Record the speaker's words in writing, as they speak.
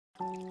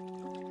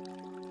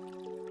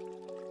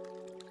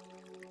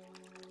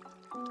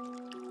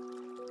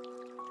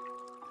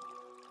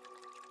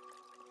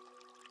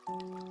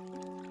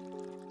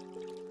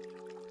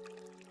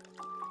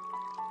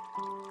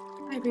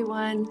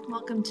everyone.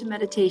 Welcome to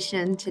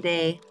meditation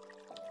today.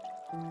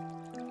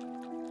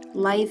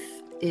 Life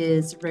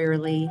is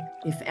rarely,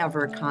 if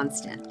ever,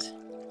 constant,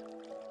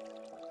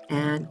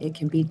 and it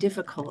can be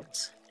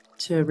difficult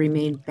to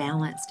remain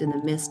balanced in the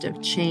midst of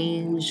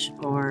change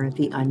or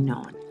the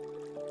unknown.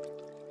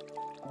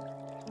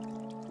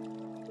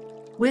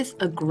 With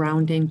a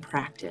grounding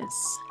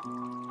practice,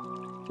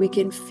 we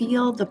can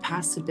feel the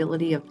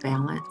possibility of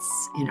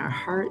balance in our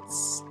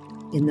hearts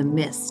in the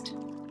midst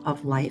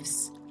of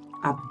life's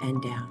up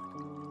and down.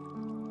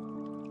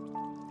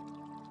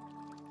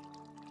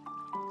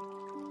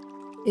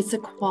 It's a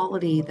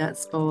quality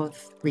that's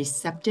both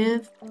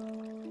receptive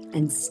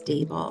and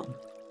stable.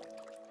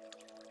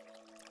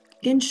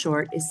 In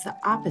short, it's the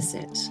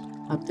opposite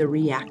of the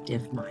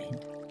reactive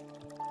mind.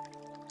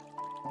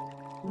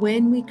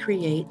 When we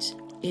create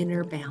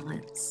inner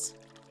balance,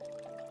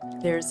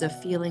 there's a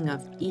feeling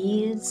of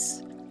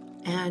ease,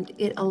 and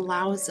it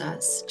allows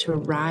us to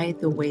ride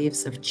the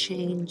waves of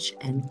change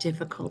and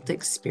difficult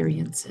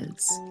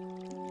experiences.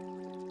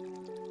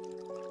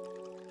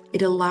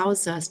 It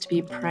allows us to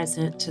be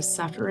present to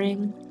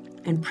suffering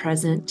and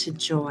present to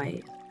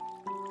joy.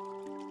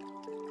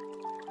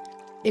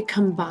 It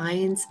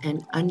combines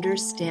an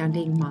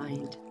understanding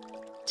mind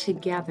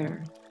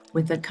together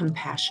with a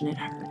compassionate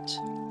heart.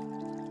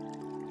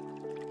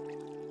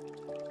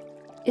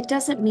 It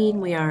doesn't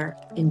mean we are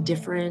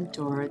indifferent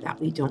or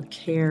that we don't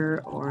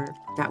care or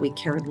that we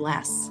care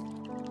less.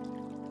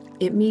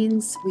 It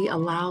means we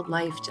allow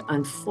life to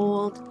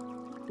unfold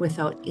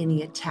without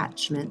any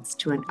attachments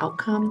to an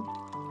outcome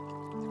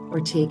or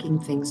taking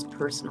things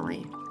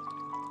personally.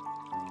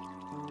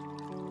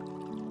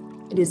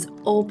 It is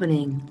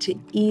opening to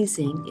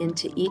easing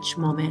into each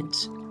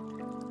moment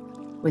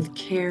with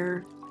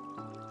care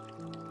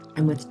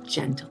and with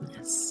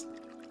gentleness.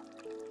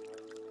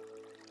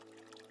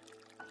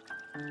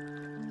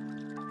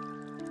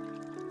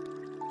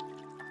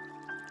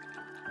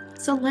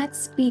 So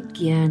let's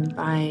begin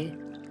by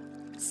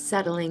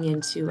settling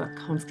into a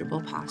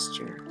comfortable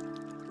posture.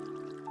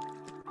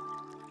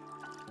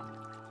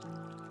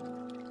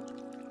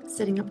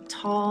 Sitting up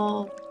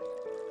tall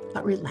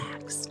but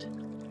relaxed.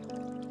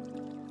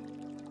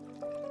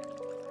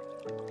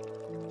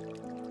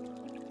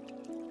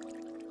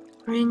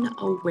 Bring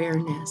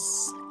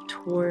awareness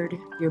toward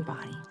your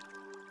body.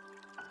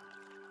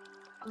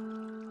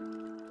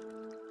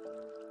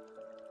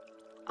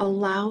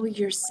 Allow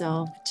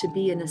yourself to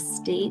be in a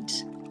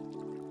state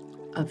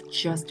of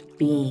just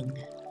being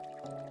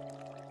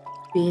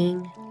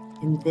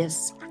in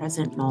this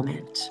present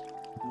moment.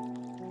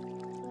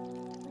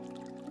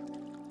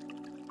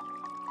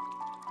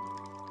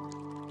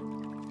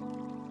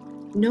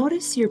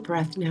 Notice your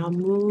breath now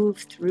move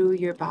through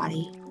your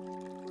body.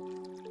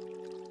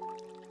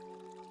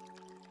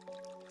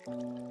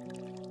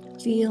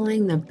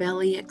 Feeling the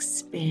belly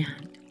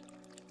expand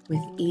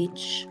with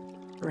each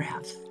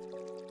breath.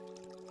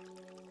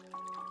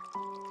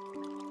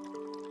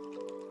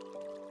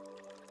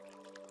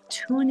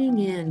 Tuning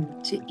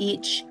in to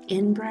each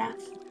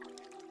in-breath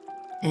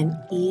and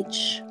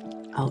each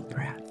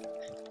out-breath.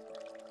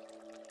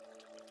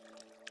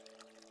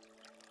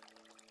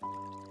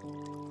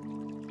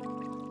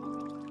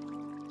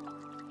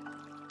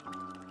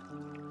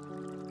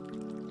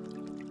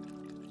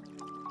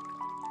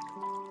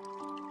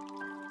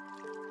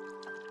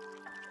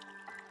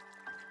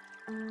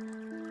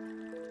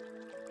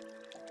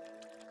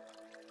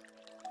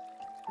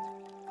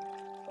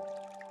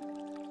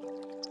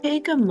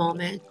 Take a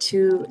moment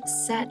to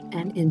set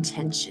an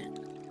intention.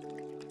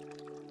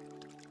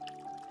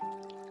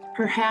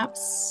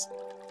 Perhaps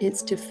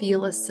it's to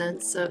feel a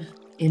sense of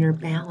inner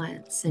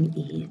balance and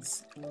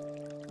ease.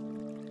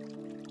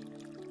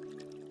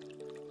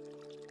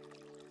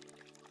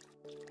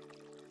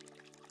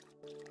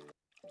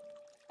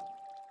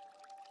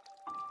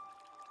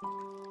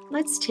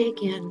 Let's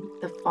take in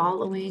the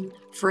following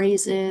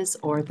phrases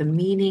or the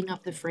meaning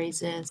of the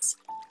phrases,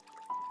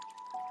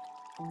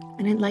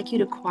 and I'd like you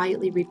to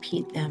quietly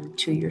repeat them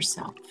to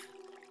yourself.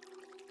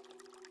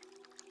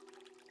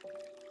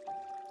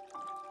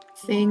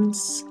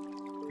 Things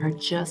are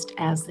just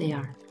as they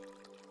are.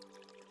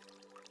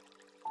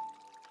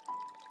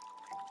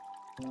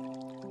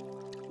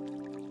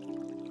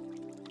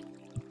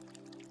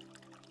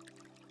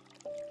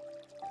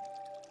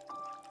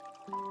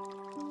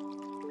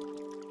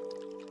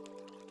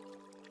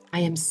 I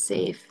am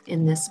safe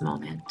in this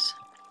moment.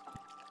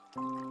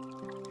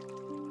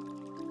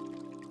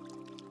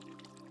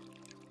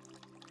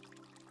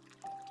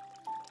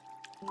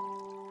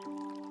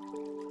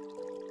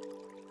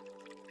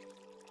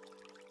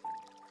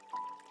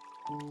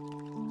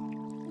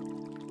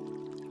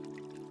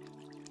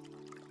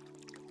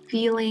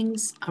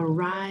 Feelings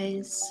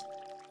arise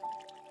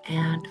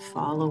and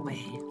fall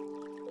away.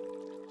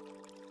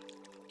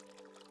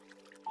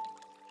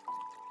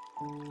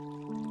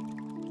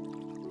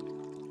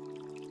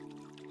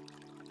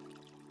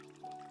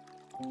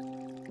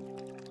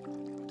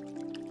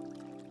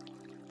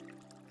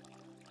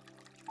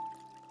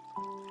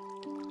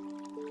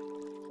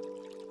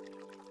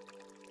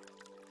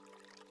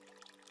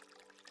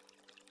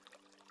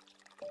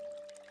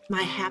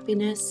 My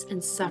happiness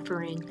and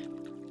suffering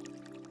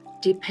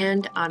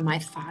depend on my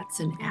thoughts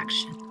and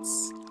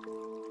actions,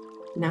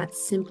 not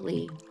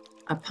simply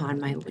upon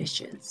my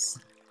wishes.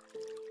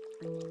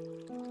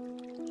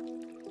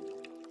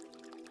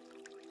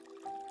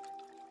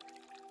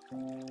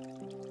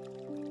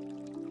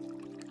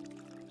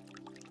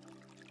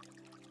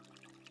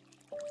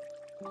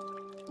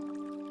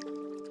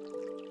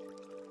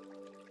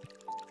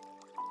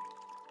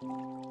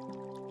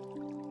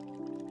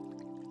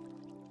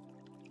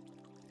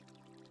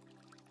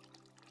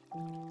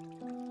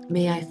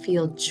 May I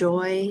feel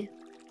joy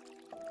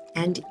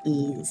and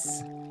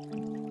ease.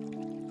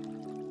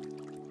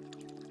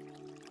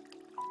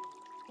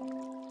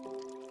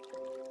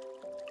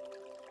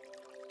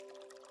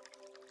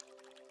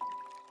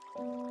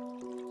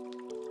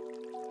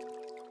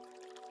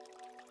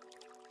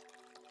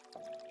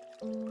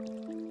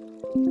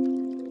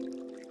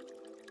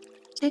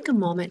 Take a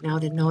moment now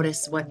to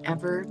notice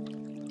whatever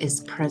is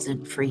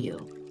present for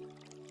you.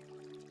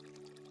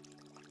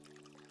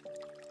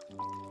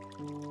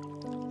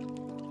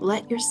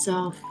 Let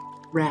yourself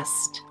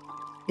rest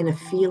in a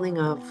feeling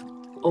of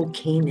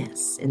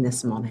okayness in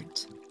this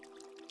moment,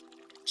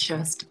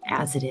 just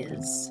as it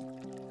is.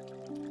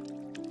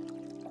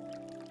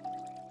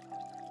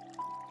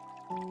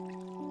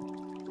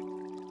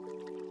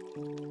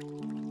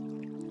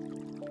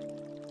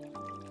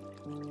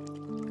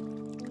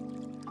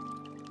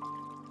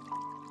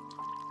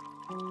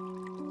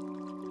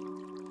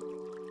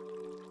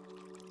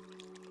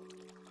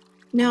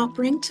 Now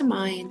bring to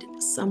mind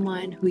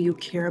someone who you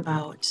care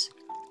about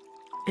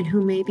and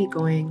who may be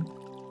going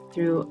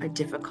through a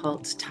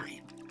difficult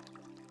time.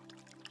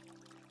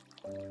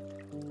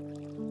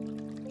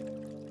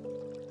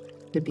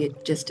 Could be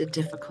just a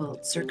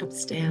difficult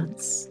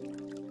circumstance,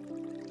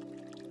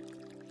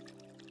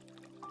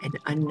 an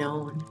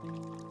unknown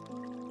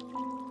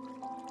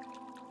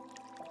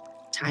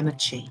time of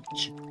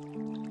change.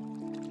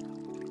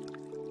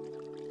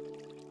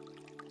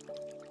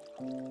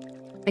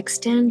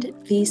 Extend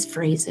these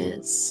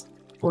phrases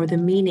or the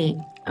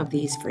meaning of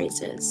these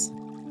phrases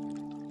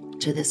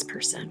to this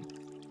person.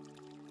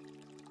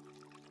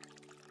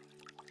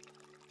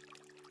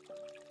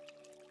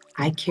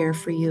 I care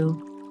for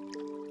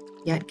you,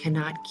 yet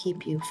cannot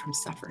keep you from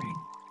suffering.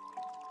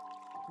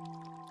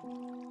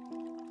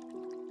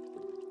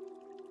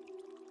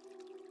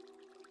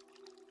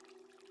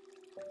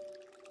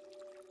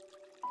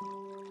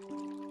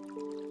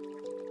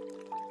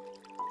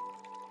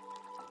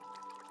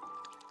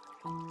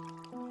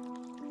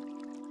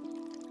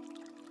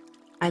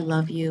 I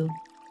love you,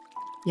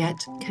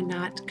 yet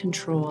cannot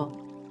control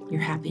your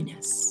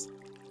happiness.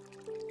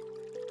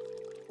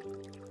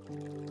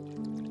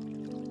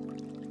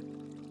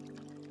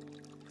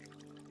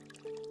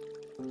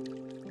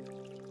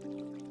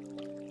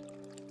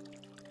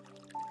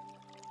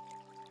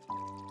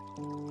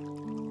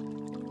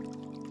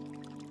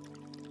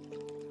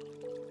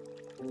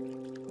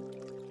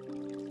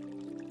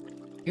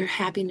 Your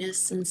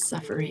happiness and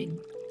suffering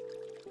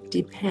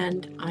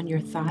depend on your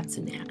thoughts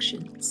and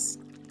actions,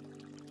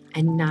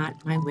 and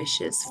not my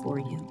wishes for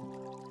you.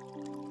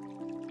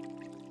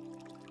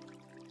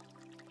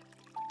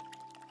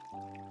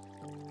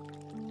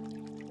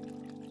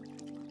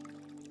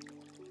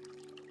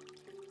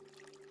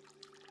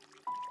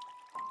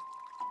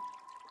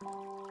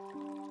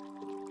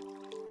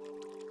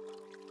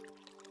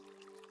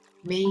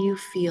 May you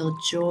feel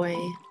joy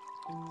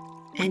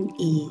and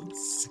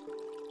ease.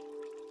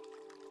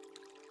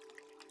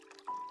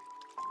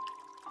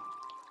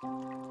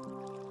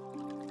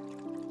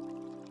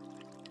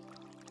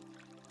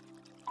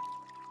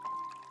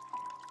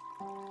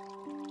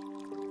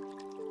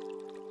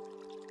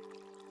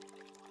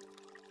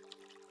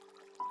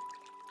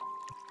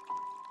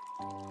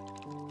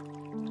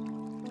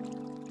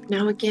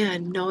 Now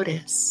again,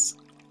 notice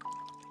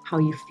how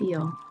you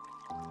feel.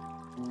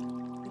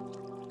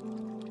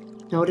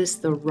 Notice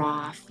the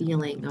raw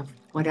feeling of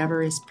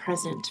whatever is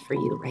present for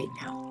you right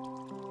now.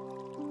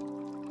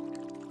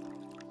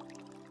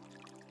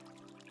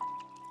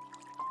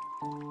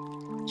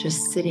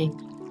 Just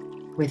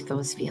sitting with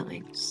those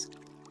feelings.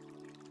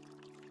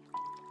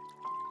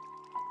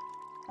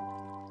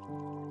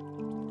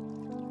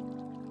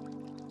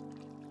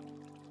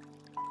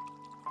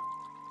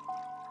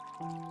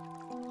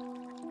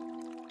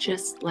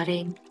 Just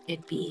letting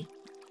it be.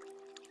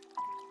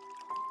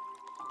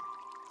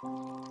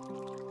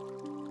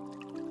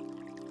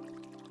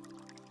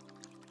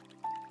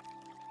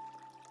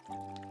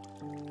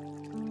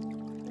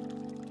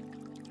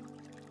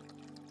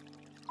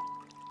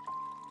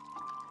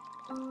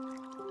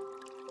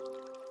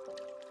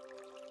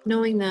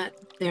 Knowing that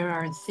there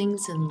are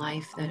things in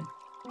life that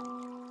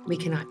we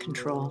cannot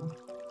control.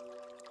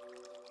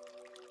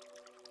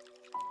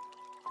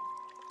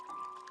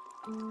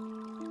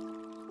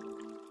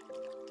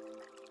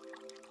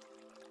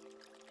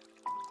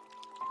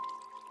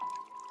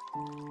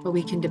 But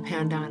we can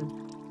depend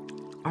on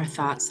our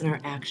thoughts and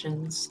our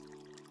actions,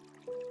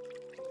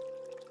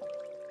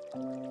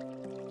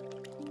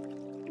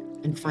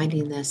 and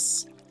finding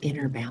this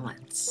inner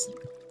balance,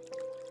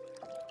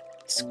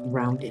 this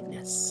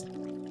groundedness.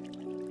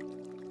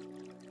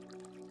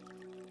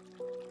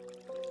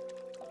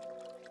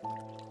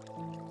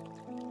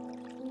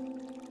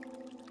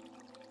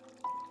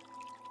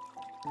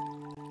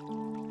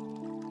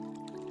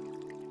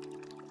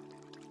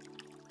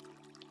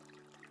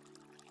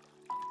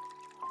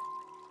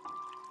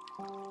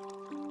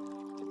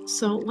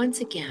 So once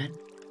again,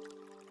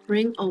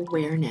 bring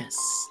awareness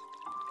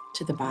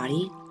to the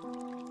body.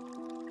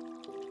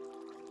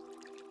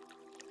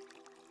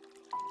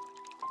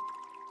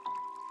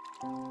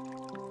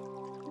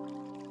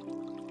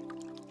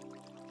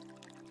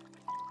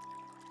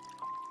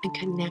 And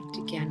connect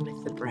again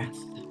with the breath.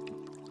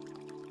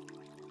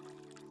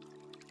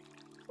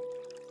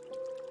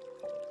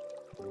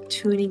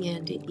 Tuning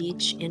into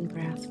each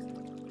in-breath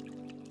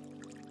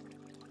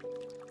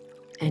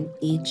and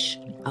each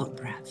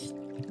out-breath.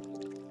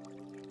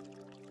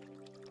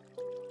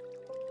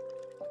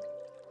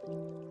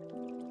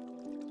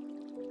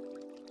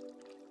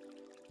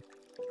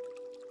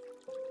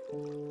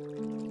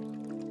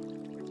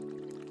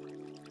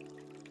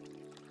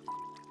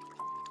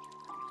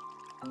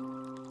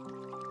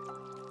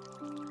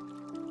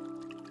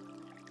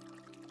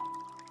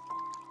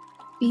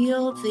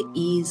 Feel the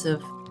ease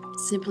of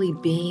simply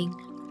being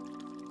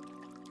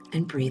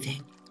and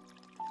breathing.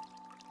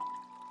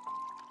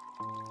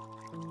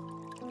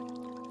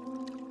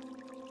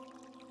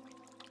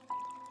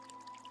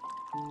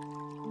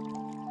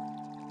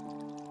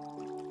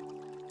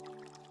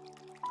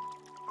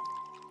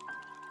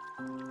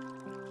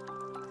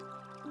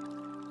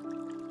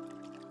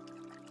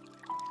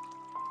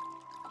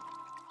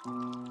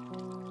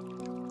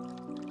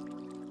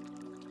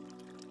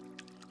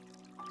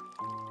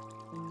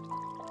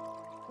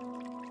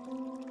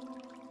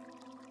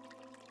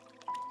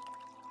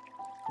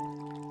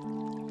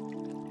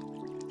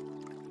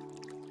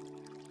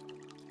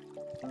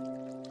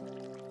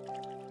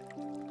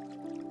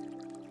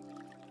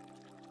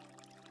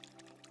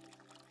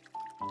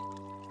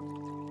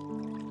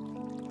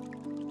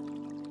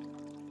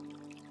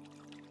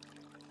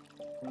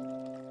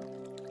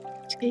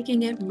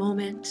 Taking it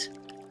moment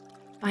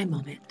by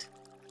moment.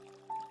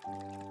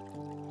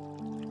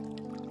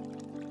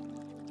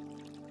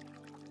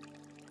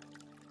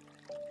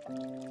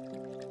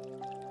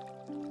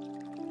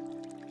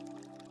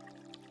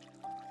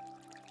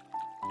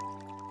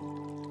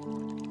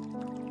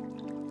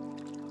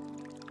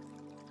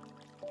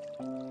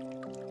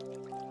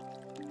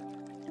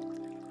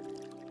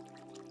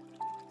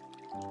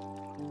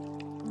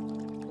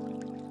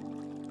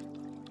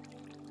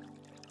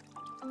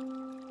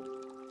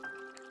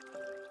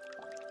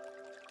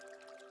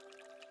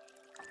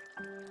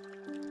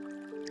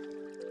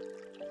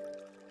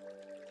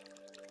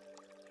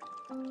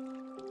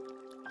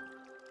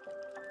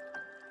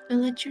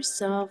 And let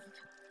yourself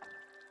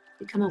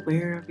become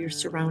aware of your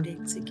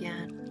surroundings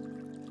again.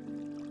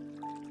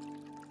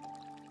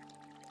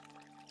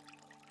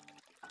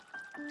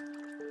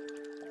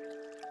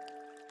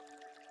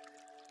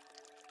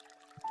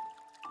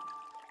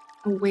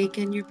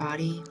 Awaken your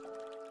body.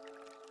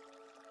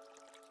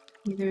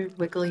 Either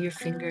wiggle your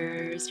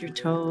fingers, your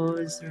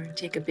toes, or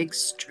take a big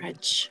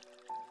stretch.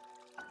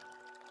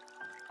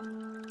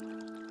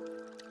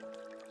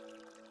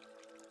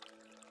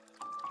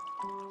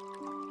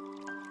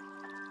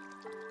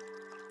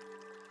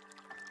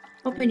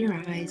 Open your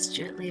eyes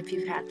gently if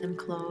you've had them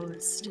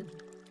closed. And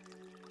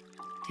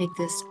take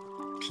this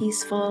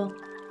peaceful,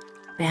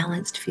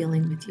 balanced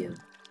feeling with you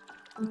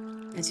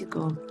as you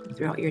go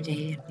throughout your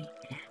day and week.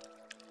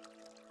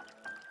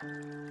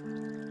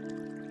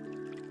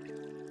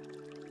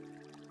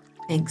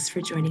 Thanks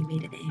for joining me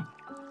today.